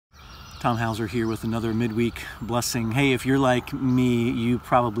Tom Hauser here with another midweek blessing. Hey, if you're like me, you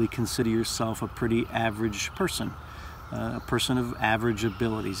probably consider yourself a pretty average person, a person of average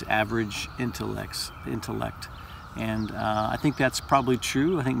abilities, average intellect. And I think that's probably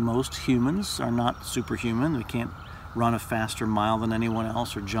true. I think most humans are not superhuman. We can't run a faster mile than anyone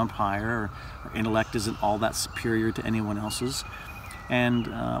else or jump higher. Our intellect isn't all that superior to anyone else's. And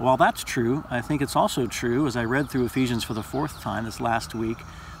while that's true, I think it's also true, as I read through Ephesians for the fourth time this last week,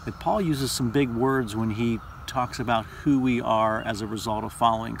 that Paul uses some big words when he talks about who we are as a result of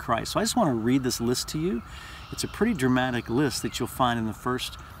following Christ. So I just want to read this list to you. It's a pretty dramatic list that you'll find in the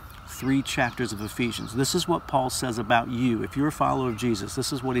first 3 chapters of Ephesians. This is what Paul says about you. If you're a follower of Jesus,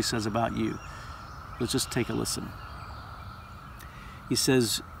 this is what he says about you. Let's just take a listen. He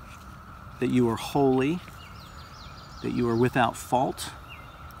says that you are holy, that you are without fault,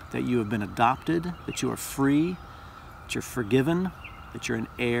 that you have been adopted, that you are free, that you're forgiven, that you're an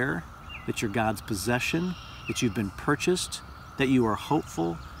heir, that you're God's possession, that you've been purchased, that you are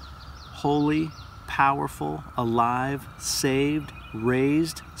hopeful, holy, powerful, alive, saved,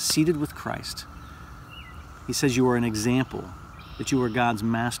 raised, seated with Christ. He says you are an example, that you are God's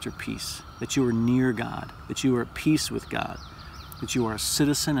masterpiece, that you are near God, that you are at peace with God, that you are a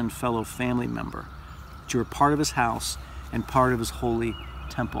citizen and fellow family member, that you are part of His house and part of His holy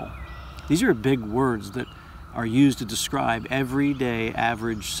temple. These are big words that are used to describe everyday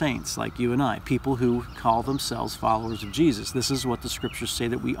average saints like you and I, people who call themselves followers of Jesus. This is what the scriptures say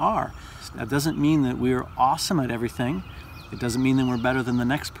that we are. That doesn't mean that we're awesome at everything. It doesn't mean that we're better than the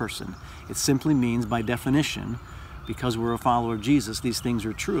next person. It simply means, by definition, because we're a follower of Jesus, these things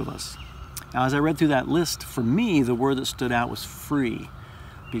are true of us. Now, as I read through that list, for me, the word that stood out was free.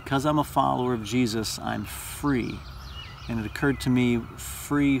 Because I'm a follower of Jesus, I'm free. And it occurred to me,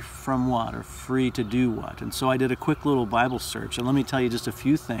 free from what, or free to do what? And so I did a quick little Bible search, and let me tell you just a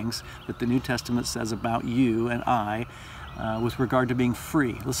few things that the New Testament says about you and I with regard to being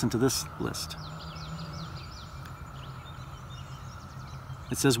free. Listen to this list.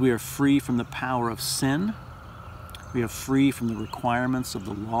 It says we are free from the power of sin. We are free from the requirements of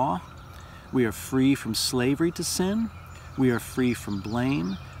the law. We are free from slavery to sin. We are free from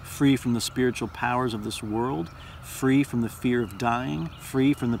blame, free from the spiritual powers of this world, free from the fear of dying,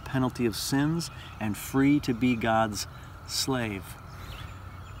 free from the penalty of sins, and free to be God's slave.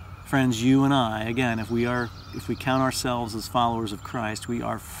 Friends, you and I, again, if we count ourselves as followers of Christ, we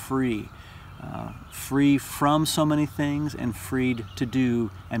are free. Free from so many things and freed to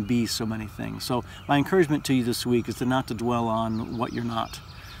do and be so many things. So my encouragement to you this week is to not to dwell on what you're not.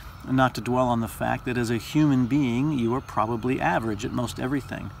 And not to dwell on the fact that as a human being, you are probably average at most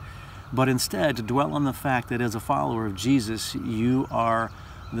everything. But instead, to dwell on the fact that as a follower of Jesus, you are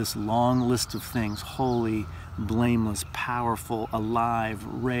this long list of things: holy, blameless, powerful, alive,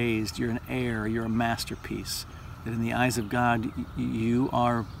 raised, you're an heir, you're a masterpiece. That in the eyes of God, you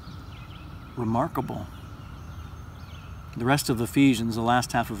are remarkable. The rest of Ephesians, the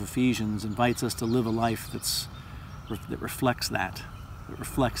last half of Ephesians, invites us to live a life that reflects that. It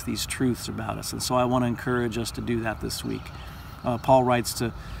reflects these truths about us. And so I want to encourage us to do that this week. Paul writes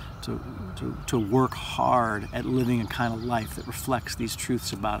to work hard at living a kind of life that reflects these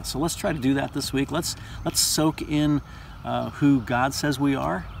truths about us. So let's try to do that this week. Let's soak in who God says we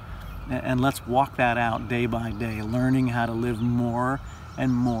are, and let's walk that out day by day, learning how to live more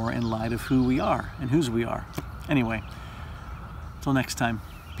and more in light of who we are and whose we are. Anyway, until next time,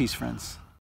 peace, friends.